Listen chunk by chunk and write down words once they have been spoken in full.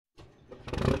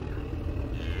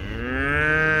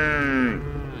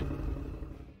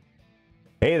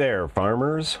Hey there,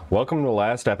 farmers! Welcome to the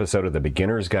last episode of the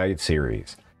Beginner's Guide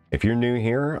series. If you're new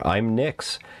here, I'm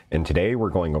Nix, and today we're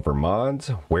going over mods,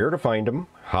 where to find them,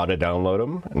 how to download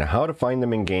them, and how to find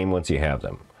them in-game once you have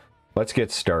them. Let's get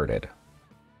started.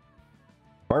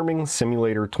 Farming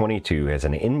Simulator 22 has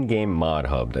an in-game mod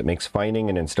hub that makes finding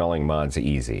and installing mods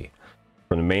easy.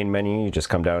 From the main menu, you just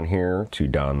come down here to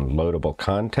downloadable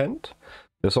content.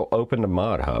 This will open the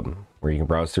mod hub, where you can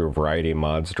browse through a variety of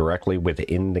mods directly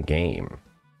within the game.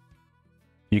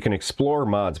 You can explore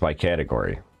mods by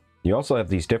category. You also have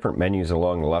these different menus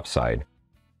along the left side,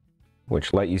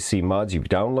 which let you see mods you've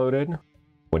downloaded,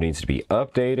 what needs to be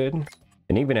updated,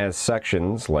 and even has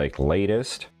sections like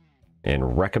latest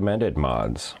and recommended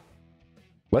mods.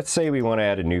 Let's say we want to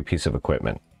add a new piece of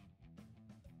equipment.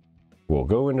 We'll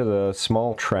go into the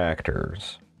small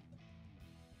tractors.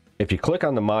 If you click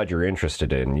on the mod you're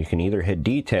interested in, you can either hit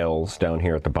details down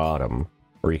here at the bottom,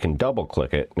 or you can double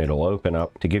click it and it'll open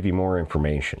up to give you more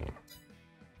information.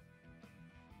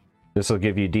 This will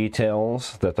give you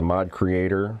details that the mod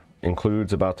creator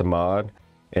includes about the mod,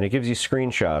 and it gives you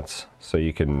screenshots so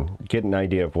you can get an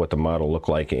idea of what the mod will look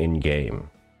like in game.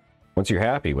 Once you're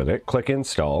happy with it, click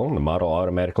install and the mod will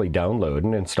automatically download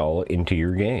and install into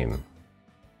your game.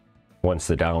 Once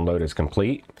the download is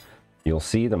complete, you'll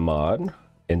see the mod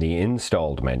in the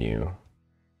installed menu.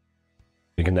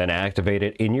 You can then activate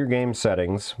it in your game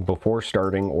settings before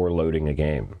starting or loading a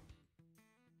game.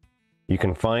 You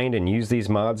can find and use these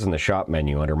mods in the shop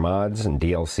menu under mods and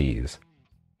DLCs.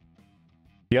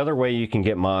 The other way you can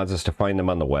get mods is to find them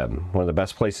on the web. One of the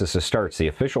best places to start is the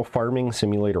official Farming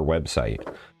Simulator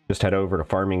website. Just head over to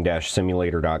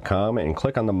farming-simulator.com and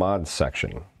click on the mods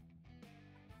section.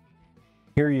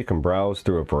 Here you can browse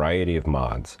through a variety of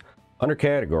mods. Under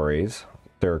categories,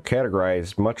 they're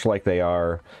categorized much like they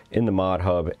are in the mod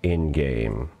hub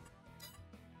in-game.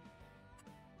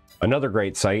 Another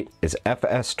great site is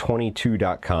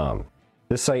fs22.com.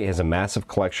 This site has a massive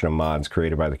collection of mods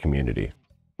created by the community.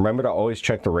 Remember to always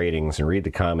check the ratings and read the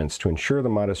comments to ensure the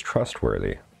mod is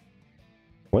trustworthy.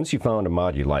 Once you've found a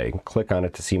mod you like, click on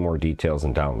it to see more details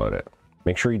and download it.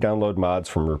 Make sure you download mods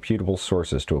from reputable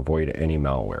sources to avoid any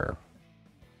malware.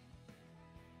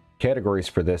 Categories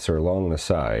for this are along the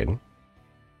side.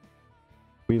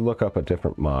 We look up a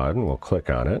different mod and we'll click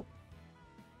on it.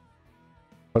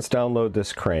 Let's download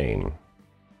this crane.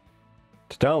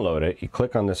 To download it, you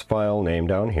click on this file name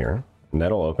down here, and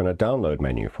that'll open a download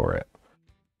menu for it.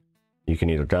 You can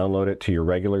either download it to your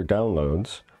regular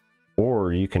downloads,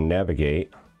 or you can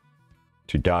navigate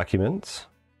to Documents,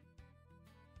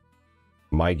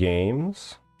 My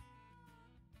Games,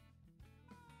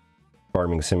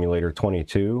 Farming Simulator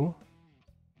 22,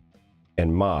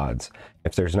 and Mods.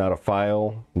 If there's not a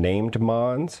file named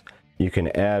Mods, you can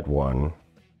add one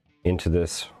into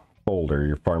this folder,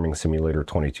 your Farming Simulator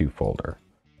 22 folder.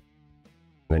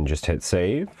 Then just hit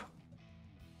save.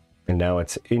 And now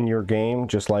it's in your game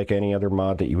just like any other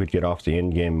mod that you would get off the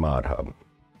in-game mod hub.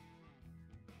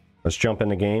 Let's jump in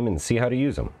the game and see how to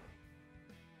use them.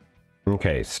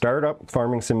 Okay, start up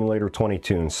Farming Simulator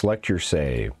 22 and select your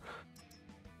save.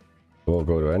 We'll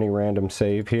go to any random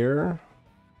save here.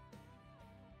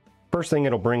 First thing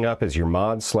it'll bring up is your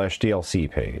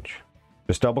mods/DLC page.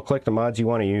 Just double click the mods you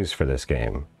want to use for this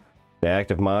game. The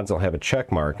active mods will have a check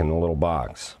mark in the little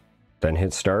box. Then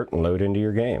hit start and load into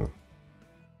your game.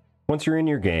 Once you're in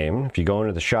your game, if you go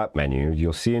into the shop menu,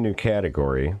 you'll see a new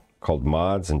category called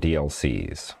Mods and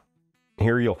DLCs.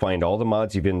 Here you'll find all the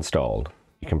mods you've installed.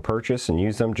 You can purchase and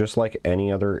use them just like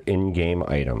any other in-game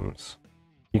items.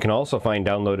 You can also find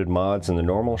downloaded mods in the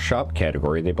normal shop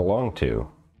category they belong to.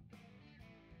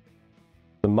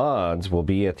 The mods will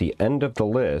be at the end of the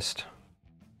list,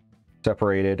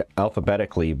 separated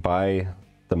alphabetically by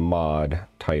the mod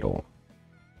title.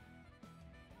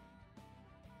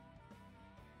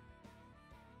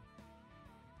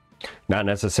 Not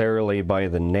necessarily by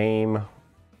the name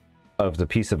of the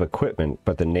piece of equipment,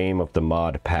 but the name of the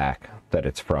mod pack that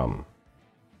it's from.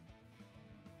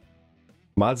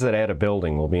 Mods that add a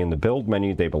building will be in the build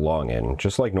menu they belong in,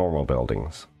 just like normal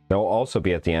buildings. They'll also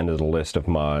be at the end of the list of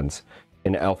mods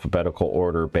in alphabetical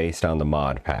order based on the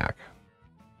mod pack.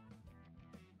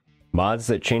 Mods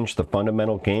that change the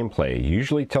fundamental gameplay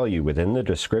usually tell you within the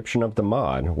description of the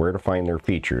mod where to find their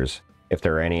features, if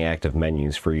there are any active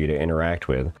menus for you to interact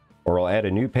with, or will add a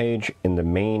new page in the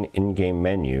main in-game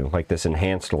menu like this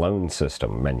enhanced loan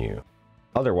system menu.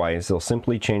 Otherwise, they'll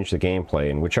simply change the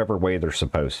gameplay in whichever way they're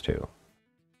supposed to.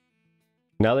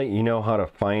 Now that you know how to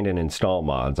find and install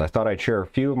mods, I thought I'd share a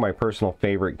few of my personal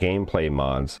favorite gameplay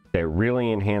mods that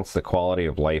really enhance the quality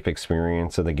of life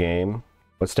experience of the game.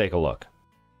 Let's take a look.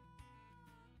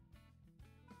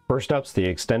 First up's the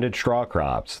extended straw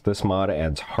crops. This mod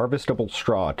adds harvestable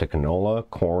straw to canola,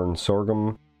 corn,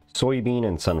 sorghum, soybean,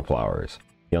 and sunflowers.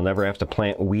 You'll never have to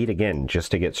plant wheat again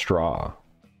just to get straw.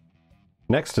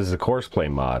 Next is the Courseplay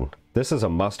mod. This is a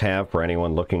must-have for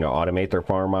anyone looking to automate their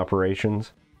farm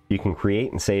operations. You can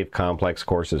create and save complex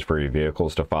courses for your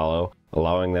vehicles to follow,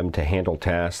 allowing them to handle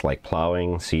tasks like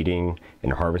plowing, seeding,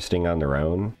 and harvesting on their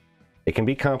own. It can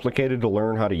be complicated to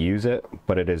learn how to use it,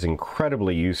 but it is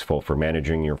incredibly useful for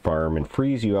managing your farm and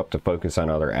frees you up to focus on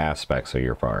other aspects of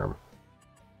your farm.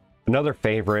 Another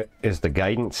favorite is the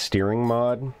Guidance Steering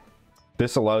mod.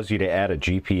 This allows you to add a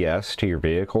GPS to your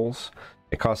vehicles.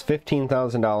 It costs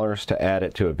 $15,000 to add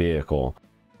it to a vehicle,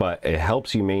 but it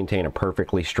helps you maintain a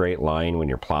perfectly straight line when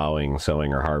you're plowing,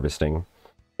 sowing, or harvesting.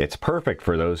 It's perfect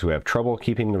for those who have trouble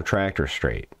keeping their tractor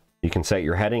straight. You can set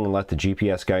your heading and let the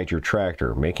GPS guide your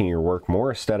tractor, making your work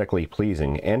more aesthetically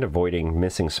pleasing and avoiding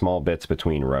missing small bits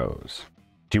between rows.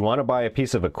 Do you want to buy a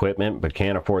piece of equipment but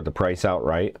can't afford the price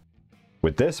outright?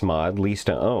 With this mod, Lease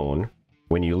to Own,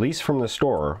 when you lease from the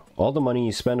store, all the money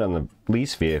you spend on the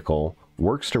lease vehicle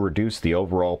works to reduce the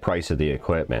overall price of the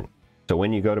equipment. So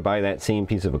when you go to buy that same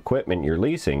piece of equipment you're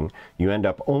leasing, you end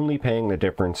up only paying the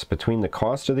difference between the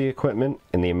cost of the equipment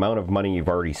and the amount of money you've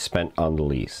already spent on the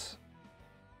lease.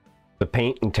 The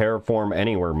Paint and Terraform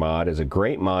Anywhere mod is a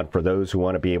great mod for those who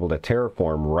want to be able to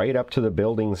terraform right up to the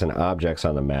buildings and objects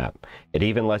on the map. It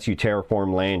even lets you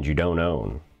terraform land you don't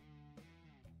own.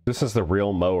 This is the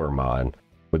Real Mower mod.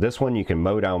 With this one you can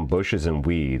mow down bushes and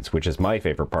weeds, which is my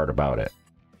favorite part about it.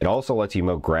 It also lets you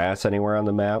mow grass anywhere on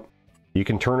the map. You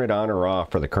can turn it on or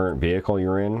off for the current vehicle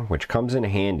you're in, which comes in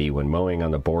handy when mowing on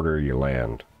the border of your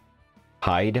land.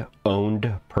 Hide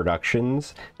Owned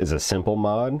Productions is a simple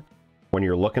mod. When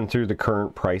you're looking through the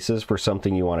current prices for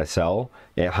something you want to sell,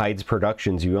 it hides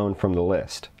productions you own from the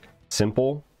list.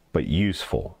 Simple, but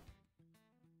useful.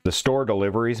 The Store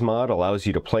Deliveries mod allows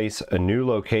you to place a new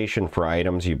location for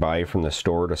items you buy from the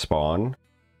store to spawn.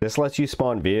 This lets you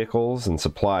spawn vehicles and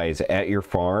supplies at your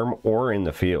farm or in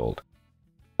the field.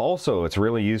 Also, it's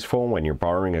really useful when you're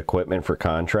borrowing equipment for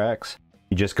contracts.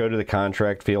 You just go to the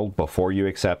contract field before you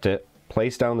accept it,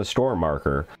 place down the store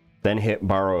marker, then hit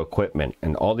borrow equipment,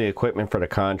 and all the equipment for the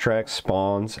contract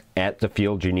spawns at the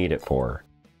field you need it for.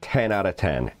 10 out of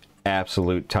 10.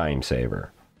 Absolute time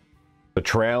saver. The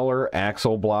Trailer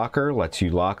Axle Blocker lets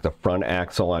you lock the front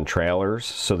axle on trailers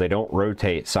so they don't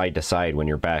rotate side to side when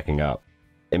you're backing up.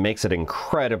 It makes it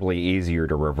incredibly easier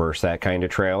to reverse that kind of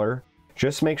trailer.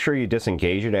 Just make sure you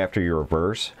disengage it after you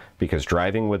reverse, because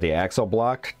driving with the axle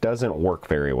blocked doesn't work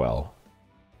very well.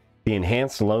 The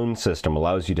Enhanced Loan System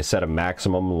allows you to set a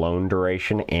maximum loan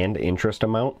duration and interest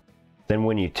amount. Then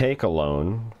when you take a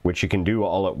loan, which you can do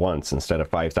all at once instead of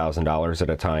 $5,000 at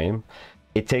a time,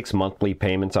 it takes monthly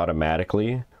payments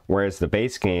automatically, whereas the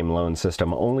base game loan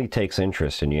system only takes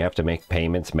interest and you have to make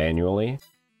payments manually.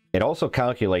 It also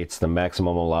calculates the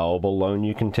maximum allowable loan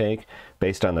you can take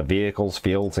based on the vehicles,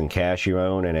 fields, and cash you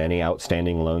own and any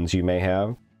outstanding loans you may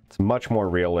have. It's much more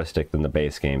realistic than the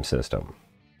base game system.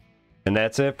 And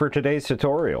that's it for today's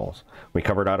tutorials. We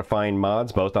covered how to find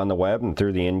mods both on the web and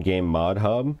through the in-game mod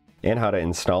hub, and how to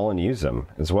install and use them,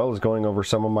 as well as going over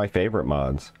some of my favorite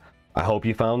mods. I hope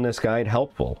you found this guide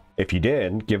helpful. If you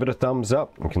did, give it a thumbs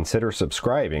up and consider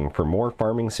subscribing for more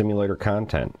Farming Simulator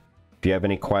content. If you have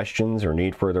any questions or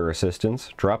need further assistance,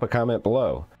 drop a comment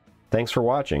below. Thanks for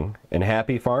watching, and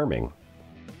happy farming!